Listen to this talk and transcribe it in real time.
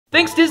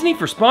Thanks Disney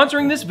for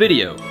sponsoring this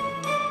video.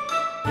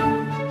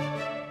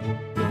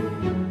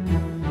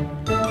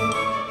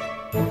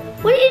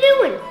 What are you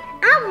doing?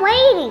 I'm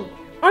waiting.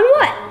 On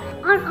what?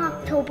 On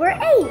October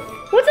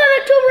 8th. What's on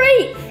October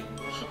 8th?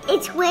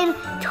 It's when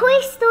Toy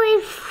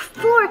Story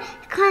 4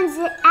 comes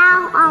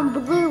out on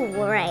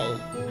Blu-ray.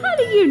 How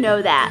do you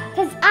know that?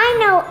 Because I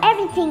know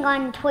everything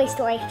on Toy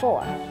Story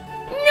 4.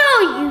 No,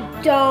 you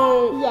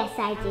don't. Yes,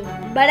 I do.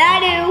 But I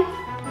do.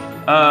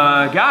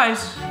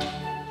 Guys,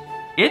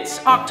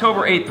 it's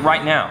October 8th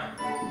right now.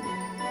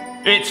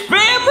 It's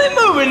family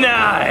movie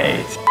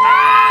night!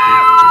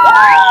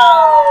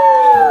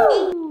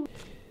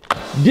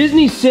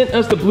 Disney sent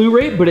us the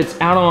Blu-ray, but it's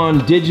out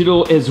on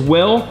digital as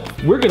well.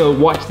 We're gonna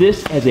watch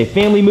this as a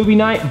family movie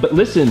night, but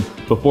listen,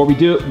 before we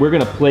do it, we're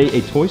gonna play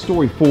a Toy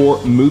Story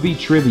 4 movie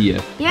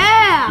trivia.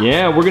 Yeah!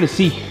 Yeah, we're gonna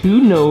see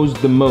who knows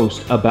the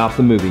most about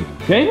the movie,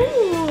 okay?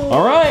 Ooh.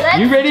 All right,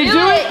 you ready to do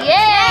it?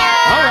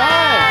 Yeah! All right!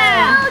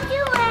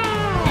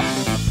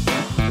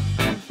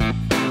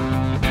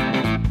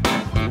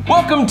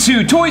 Welcome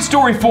to Toy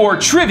Story 4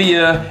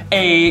 Trivia,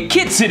 a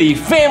KidCity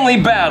family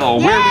battle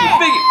where we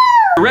figure.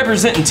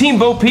 Representing Team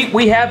Bo Peep,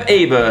 we have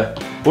Ava.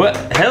 What?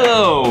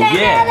 Hello,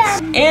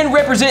 yes. And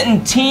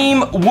representing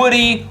Team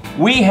Woody,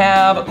 we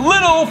have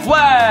Little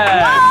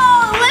Flash.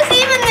 Oh, let's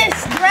even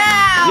this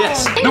round.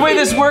 Yes. The way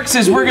this works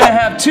is we're gonna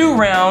have 2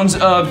 rounds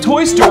of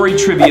Toy Story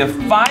trivia,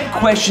 5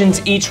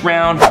 questions each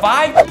round,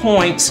 5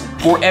 points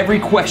for every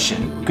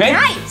question. Okay?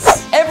 Nice.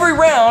 Every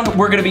round,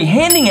 we're gonna be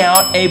handing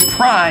out a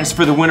prize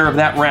for the winner of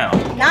that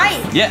round.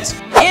 Nice. Yes.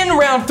 In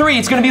round 3,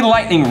 it's gonna be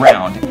lightning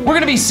round. We're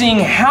gonna be seeing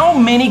how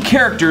many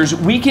characters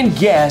we can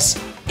guess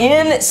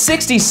in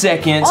 60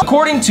 seconds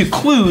according to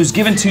clues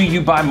given to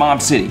you by Mom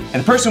City.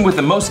 And the person with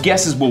the most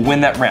guesses will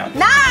win that round.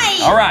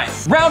 Nice. All right,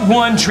 round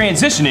 1,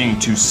 transitioning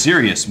to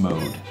serious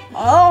mode.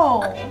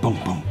 Oh. Boom,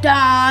 boom.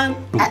 Dun,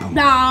 Boom,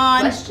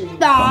 dun, boom,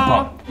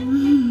 dun.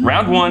 boom.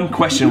 Round 1,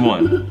 question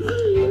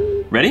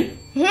 1. Ready?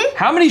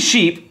 How many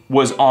sheep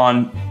was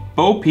on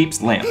Bo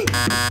Peep's lamp?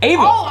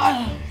 Ava.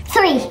 Oh.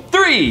 3.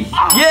 3,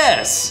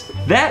 yes.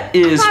 That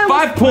is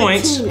 5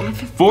 points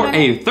for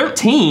a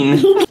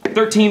 13.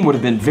 13 would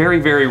have been very,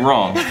 very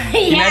wrong.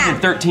 Can you imagine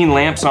 13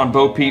 lamps on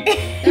Bo Peep?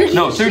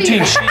 No,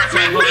 13 sheep.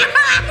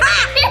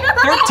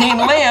 13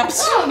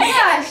 lamps. Oh my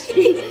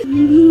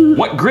gosh.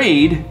 What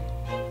grade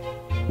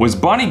was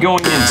Bonnie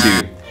going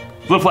into?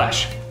 Little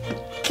Flash.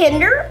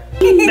 Kinder?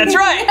 That's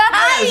right.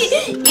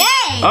 Yes.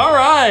 Yay. All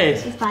right.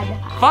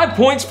 5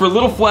 points for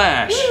Little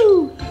Flash.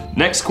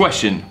 Next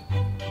question.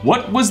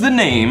 What was the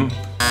name?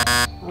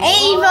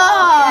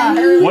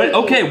 Ava. What?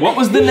 Okay, what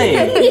was the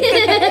name?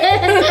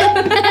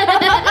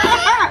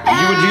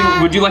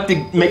 Would you like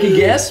to make a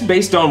guess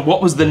based on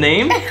what was the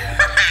name? Let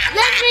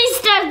me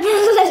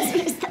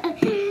start.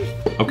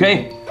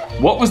 Okay,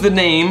 what was the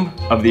name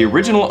of the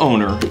original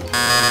owner?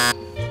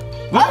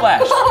 Little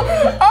Flash.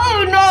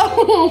 Oh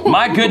no.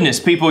 My goodness,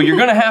 people, you're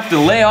gonna have to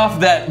lay off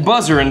that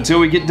buzzer until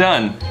we get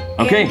done.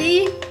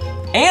 Okay.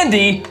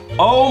 Andy.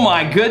 Oh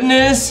my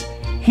goodness.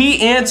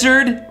 He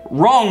answered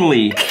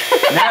wrongly.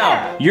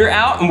 Now, you're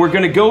out and we're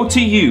gonna go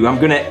to you. I'm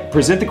gonna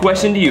present the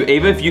question to you.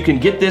 Ava, if you can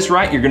get this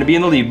right, you're gonna be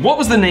in the lead. What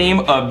was the name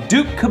of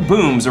Duke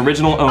Kaboom's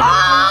original owner?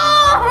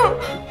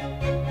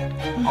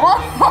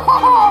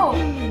 Oh.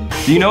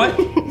 Do you know it?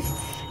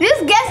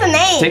 Just guess a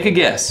name. Take a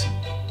guess.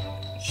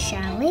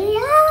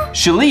 Shalia?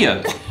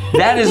 Shalia.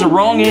 That is a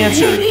wrong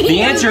answer.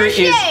 The answer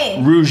is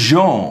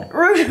Roujon.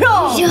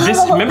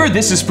 Roujon. Remember,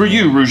 this is for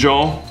you,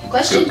 Roujon.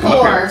 Question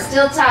 4,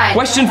 still tied.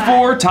 Question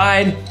 4,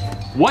 tied.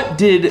 What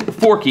did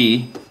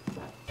Forky,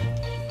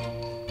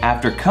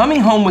 after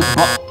coming home with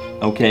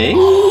okay.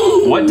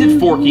 What did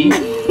Forky,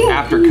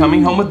 after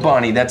coming home with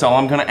Bonnie? That's all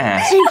I'm gonna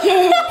ask.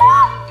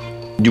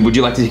 Would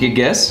you like to take a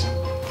guess?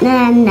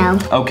 No.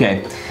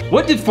 Okay.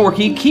 What did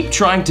Forky keep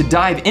trying to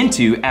dive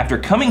into after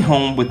coming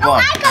home with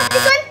Bonnie? I got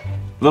this one.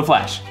 Little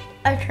Flash.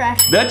 A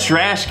trash. The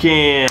trash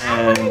can.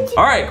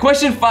 All right,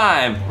 question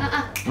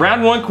 5.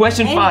 Round 1,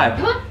 question 5.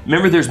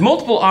 Remember, there's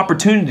multiple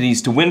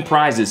opportunities to win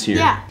prizes here.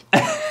 Yeah.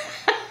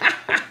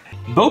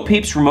 Bo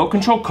Peep's remote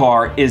control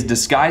car is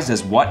disguised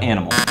as what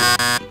animal?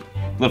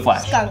 Little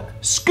Flash. Skunk.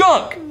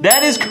 Skunk,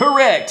 that is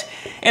correct.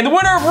 And the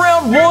winner of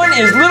round 1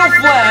 is Little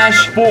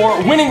Flash.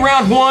 For winning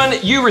round 1,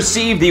 you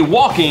receive the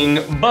walking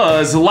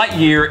Buzz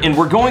Lightyear, and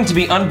we're going to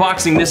be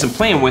unboxing this and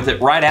playing with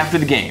it right after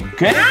the game,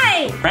 okay?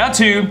 Nice. Round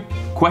 2,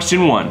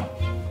 question 1.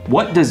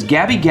 What does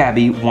Gabby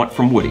Gabby want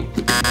from Woody?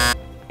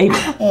 Ava.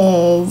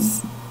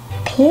 His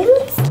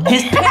pants?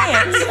 His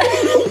pants?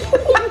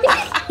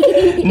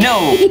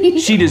 No,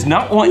 she does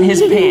not want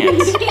his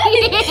pants.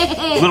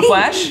 Little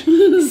Flash?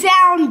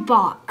 Sound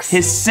box.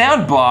 His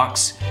sound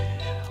box.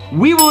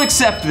 We will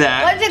accept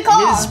that. What's it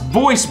called? His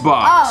voice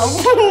box.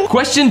 Oh.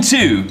 Question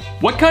 2.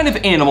 What kind of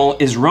animal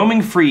is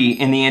roaming free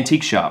in the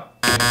antique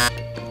shop?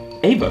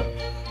 Ava.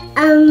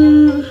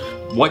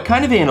 What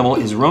kind of animal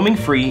is roaming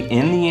free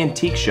in the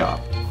antique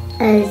shop?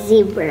 A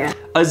zebra.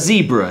 A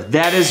zebra.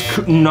 That is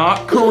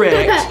not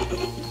correct.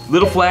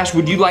 Little Flash,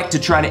 would you like to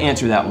try to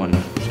answer that one?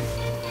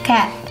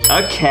 Cat.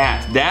 A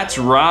cat, that's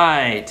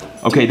right.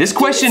 Okay, this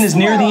question is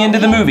near the end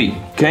of the movie,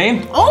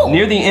 okay? Oh.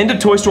 Near the end of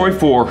Toy Story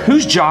 4,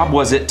 whose job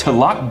was it to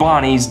lock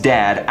Bonnie's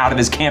dad out of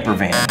his camper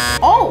van?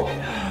 Oh.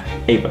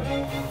 Ava.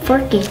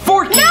 Forky.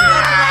 Forky!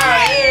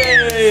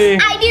 Yay!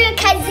 I do it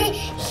because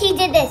he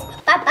did this.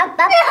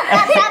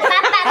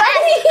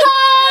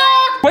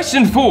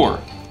 Question 4.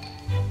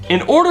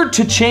 In order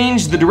to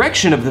change the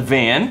direction of the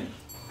van,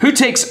 who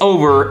takes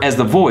over as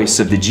the voice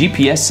of the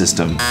GPS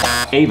system?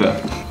 Ava.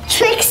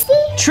 Trixie?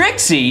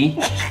 Trixie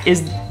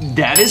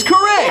that is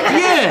correct,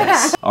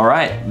 yes. All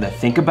right, now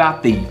think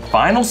about the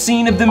final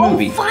scene of the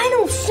movie.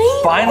 Final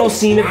scene. Final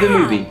scene of the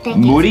movie.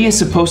 Woody is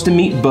supposed to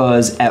meet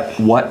Buzz at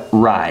what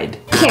ride?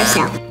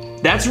 Carousel.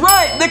 That's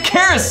right, the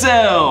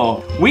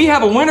carousel. We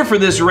have a winner for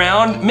this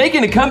round.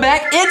 Making a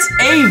comeback, it's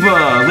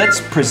Ava.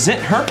 Let's present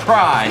her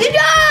prize. Good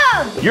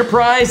job. Your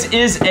prize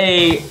is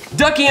a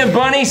Ducky and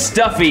Bunny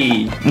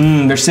Stuffy.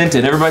 They're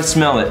scented, everybody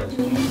smell it.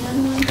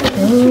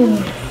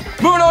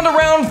 Moving on to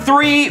round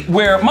 3,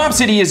 where Mom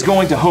City is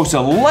going to host a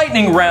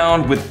lightning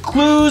round with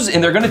clues,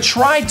 and they're gonna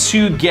try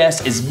to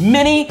guess as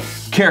many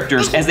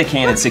characters as they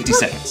can in 60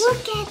 seconds.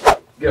 Look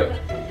at Go.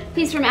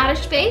 He's from outer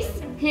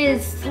space.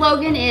 His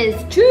slogan is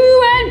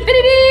to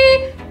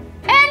infinity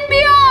and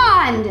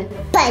beyond.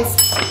 Buzz.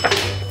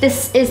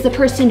 This is the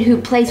person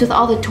who plays with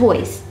all the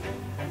toys.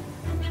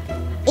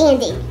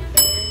 Andy.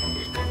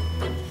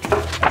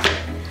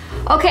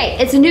 Okay,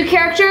 it's a new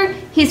character.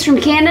 He's from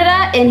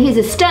Canada and he's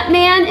a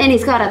stuntman and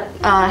he's got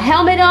a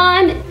helmet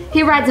on.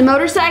 He rides a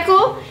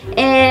motorcycle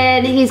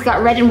and he's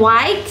got red and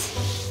white.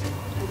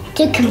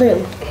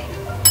 Tickaboo.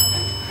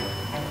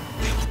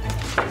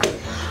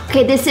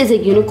 Okay, this is a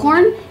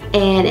unicorn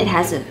and it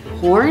has a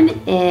horn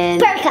and...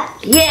 Buttercup.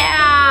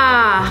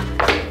 Yeah!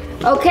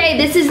 Okay,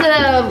 this is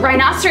the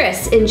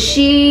rhinoceros and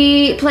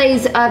she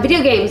plays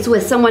video games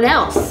with someone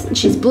else. And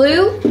she's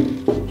blue.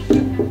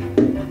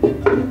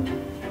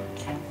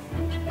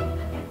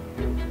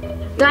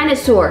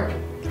 Dinosaur.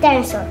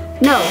 Dinosaur.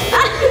 No.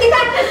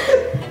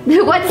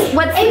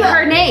 What's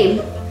her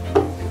name?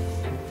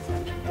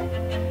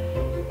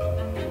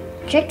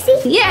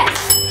 Trixie?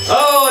 Yes.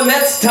 Oh, and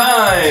that's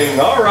time.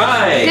 All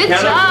right. Good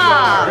Count up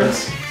job. the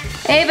cards.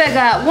 Ava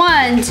got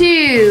 1,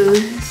 2,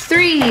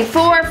 3,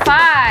 4,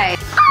 5.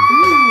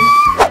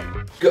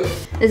 Go.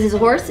 This is a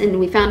horse, and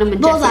we found him in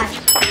Bullseye.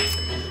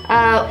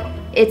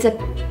 It's a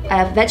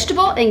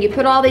vegetable, and you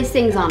put all these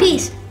things on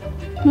Peas.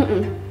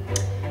 it.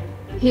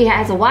 He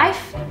has a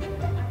wife.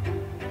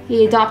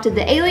 He adopted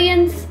the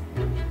aliens.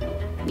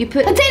 You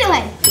put Potato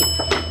Head.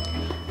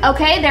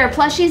 Okay, there are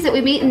plushies that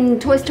we meet in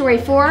Toy Story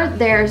 4.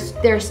 They're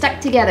stuck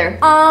together.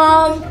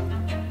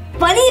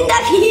 Bunny and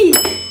Ducky.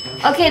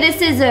 Okay,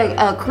 this is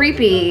a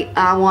creepy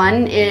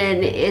one,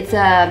 and it's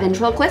a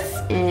ventriloquist,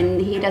 and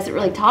he doesn't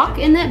really talk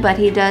in it, but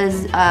he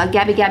does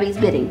Gabby Gabby's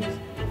bidding.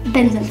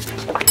 Benson.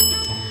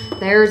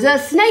 There's a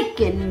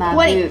snake in my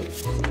boot.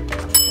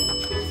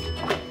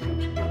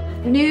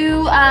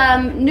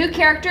 New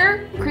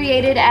character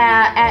created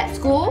at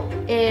school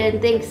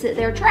and thinks that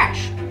they're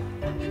trash.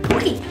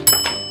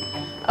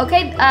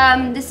 Okay,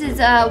 this is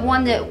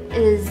one that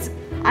is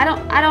I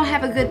don't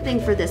have a good thing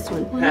for this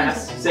one.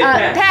 Pass. Say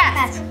pass.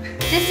 Pass.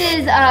 This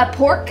is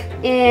Pork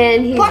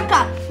and he's Pork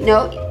Chop.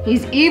 No,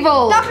 he's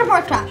evil. Dr.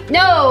 Pork Chop.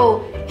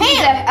 No.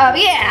 Ham.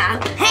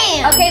 Yeah.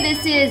 Ham. Okay,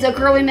 this is a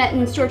girl we met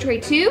in Toy Story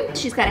 2.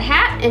 She's got a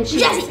hat and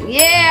she's Jessie.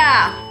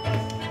 Yeah.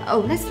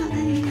 Oh, that's not on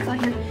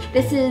here.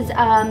 This is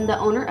the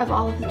owner of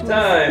all of the toys.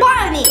 Time.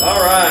 Bonnie.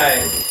 All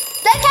right.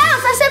 That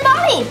counts. I said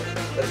Bonnie.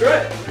 That's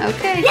right.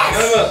 Okay. Yes.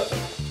 Count 'em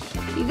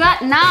up. You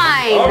got 9.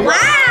 All right.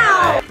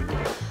 Wow.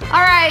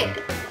 All right.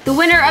 The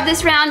winner of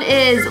this round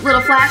is Little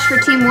Flash for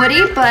Team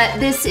Woody, but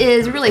this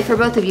is really for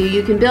both of you.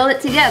 You can build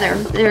it together.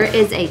 There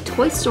is a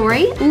Toy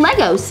Story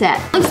Lego set.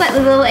 Looks like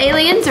the little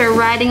aliens are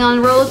riding on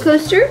a roller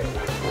coaster.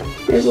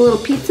 There's a little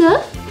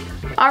pizza.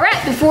 All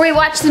right, before we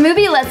watch the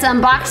movie, let's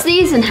unbox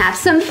these and have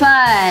some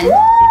fun.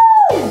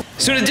 Woo!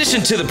 So in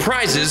addition to the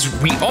prizes,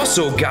 we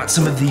also got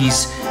some of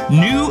these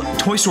new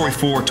Toy Story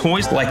 4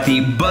 toys, like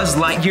the Buzz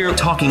Lightyear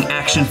talking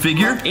action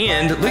figure.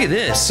 And look at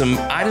this, some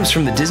items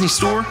from the Disney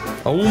store.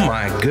 Oh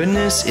my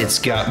goodness, it's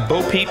got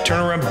Bo Peep, turn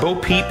around Bo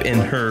Peep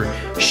and her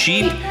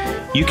sheep.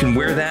 You can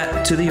wear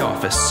that to the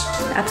office.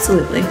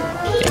 Absolutely.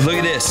 And look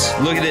at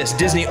this,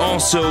 Disney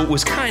also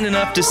was kind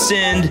enough to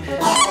send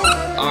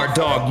our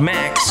dog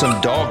Max some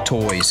dog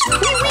toys.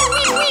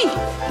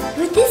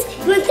 With this?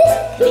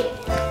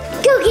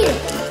 Go get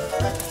it.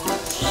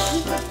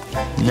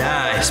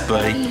 Nice,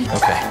 buddy.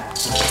 Okay.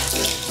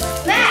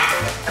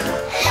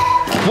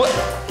 What?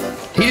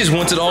 He just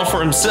wants it all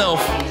for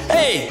himself.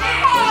 Hey!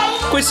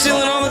 Quit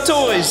stealing all the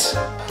toys.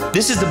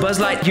 This is the Buzz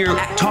Lightyear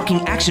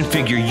talking action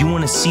figure. You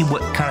want to see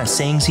what kind of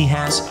sayings he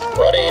has?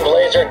 Running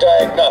laser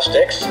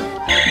diagnostics.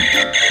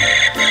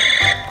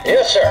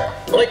 Yes, sir.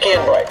 Blinky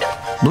and bright.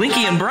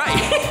 Blinky and bright.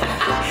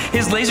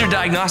 His laser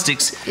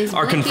diagnostics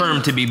are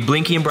confirmed to be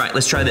blinky and bright.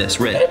 Let's try this.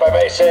 Red. And if I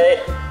may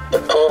say, the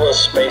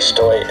coolest space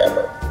toy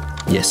ever.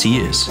 Yes, he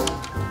is.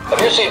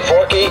 Have you seen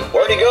Forky?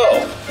 Where'd he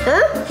go?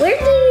 Huh? Where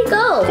did he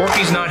go?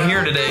 Forky's not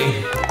here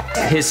today.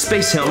 His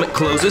space helmet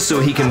closes so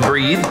he can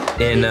breathe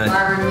in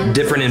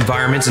different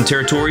environments and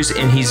territories,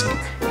 and he's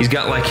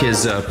got like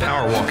his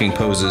power walking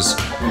poses.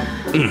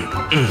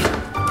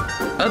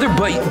 Other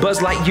Buzz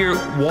Lightyear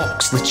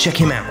walks. Let's check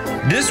him out.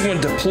 This one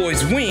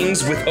deploys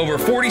wings with over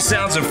 40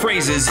 sounds and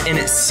phrases, and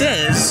it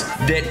says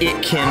that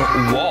it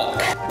can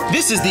walk.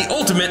 This is the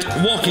ultimate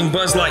walking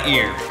Buzz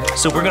Lightyear.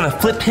 So we're gonna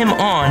flip him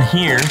on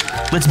here.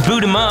 Let's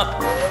boot him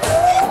up.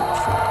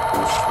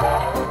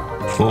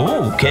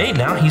 Oh, okay,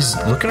 now he's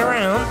looking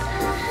around.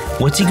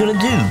 What's he gonna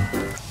do?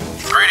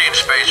 Greetings,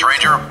 Space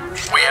Ranger.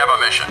 We have a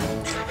mission.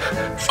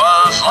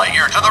 Buzz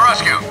Lightyear to the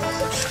rescue.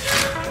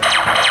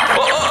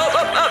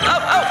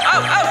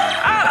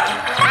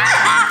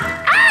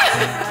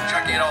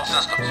 Checking all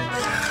systems.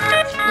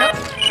 Nope.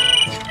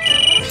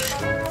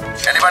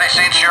 Anybody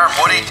seen Sheriff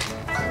Woody?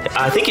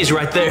 I think he's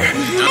right there.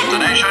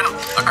 Destination,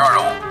 the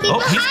Carnival.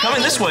 Oh, he's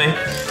coming this way.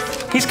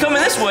 He's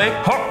coming this way.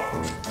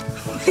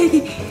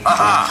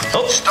 Aha!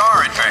 Oh.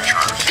 Star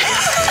Adventurers.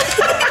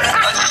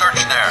 Let's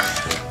search there.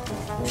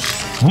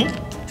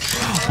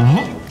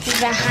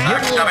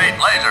 Activate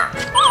laser.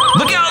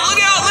 Look out,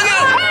 look out, look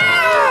out!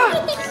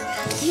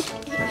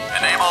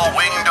 Enable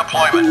wing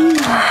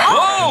deployment.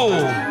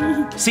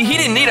 Whoa! See, he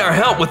didn't need our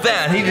help with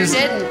that. He just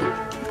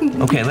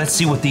Didn't. Okay, let's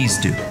see what these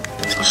do.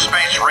 The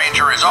Space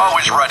Ranger is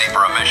always ready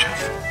for a mission.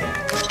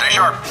 Stay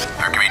sharp.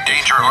 There can be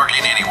danger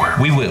lurking anywhere.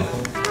 We will.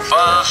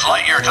 Buzz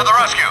Lightyear to the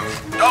rescue.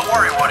 Don't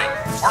worry, Woody.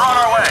 We're on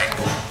our way.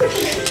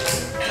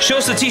 Show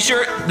us the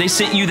t-shirt. They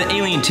sent you the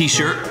alien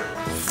t-shirt.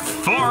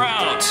 Far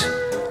out.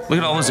 Look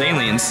at all those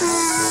aliens.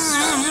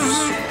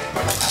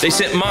 They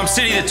sent Mom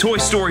City the Toy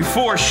Story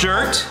 4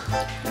 shirt.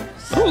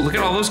 Oh, look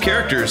at all those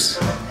characters.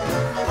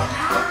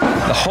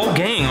 The whole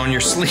gang on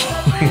your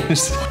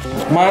sleeves.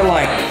 My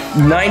like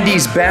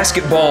 90s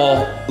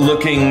basketball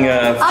looking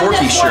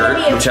Forky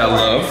shirt, which I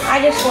love. I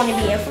just want to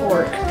be a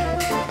fork.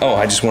 Oh,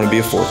 I just want to be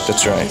a fork,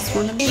 that's right.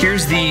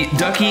 Here's the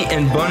Ducky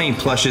and Bunny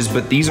plushes,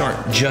 but these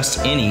aren't just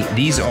any.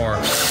 These are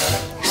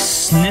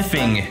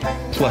sniffing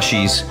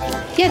plushies.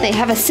 Yeah, they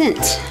have a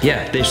scent.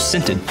 Yeah, they're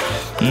scented.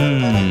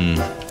 Mmm,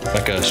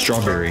 like a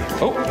strawberry.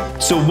 Oh,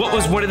 so what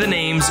was one of the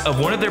names of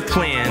one of their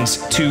plans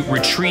to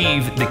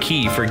retrieve the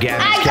key for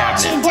Gabby's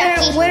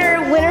cabinet?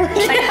 Winner,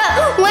 chicken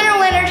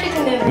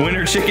dinner.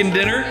 Winter chicken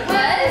dinner.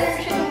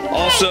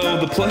 Also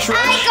the plush rush.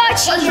 I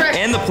got you.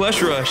 And the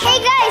plush rush. Hey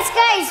guys,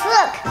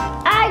 look.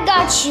 I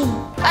got you.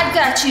 I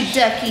got you,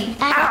 Ducky.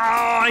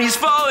 Ah, he's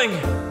falling.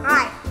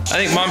 Hi. I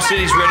think Mom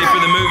City's ready for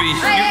the movie.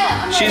 I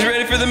am. She's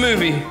ready for the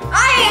movie.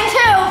 I am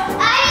too.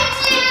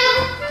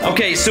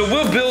 Okay, so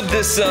we'll build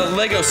this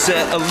Lego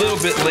set a little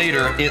bit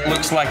later. It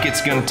looks like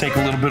it's gonna take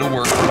a little bit of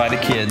work by the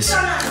kids. So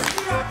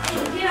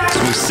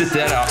we set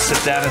that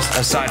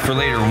aside for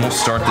later and we'll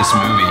start this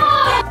movie.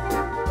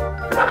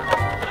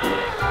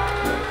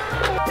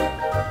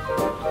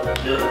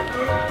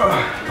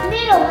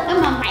 Middle.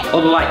 Come on, Mike.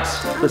 Oh, the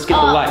lights. Let's get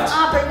the lights.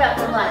 I'll bring up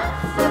the lights.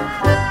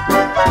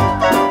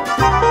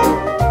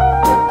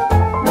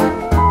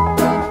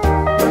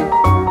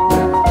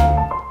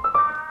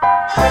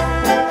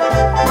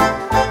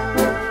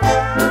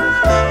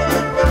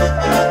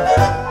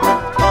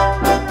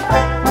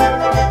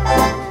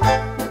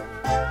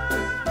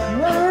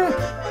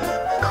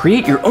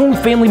 Create your own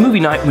family movie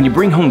night when you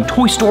bring home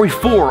Toy Story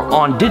 4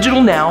 on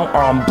digital now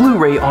or on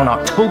Blu-ray on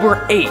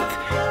October 8th.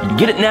 You can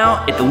get it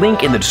now at the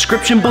link in the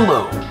description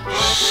below.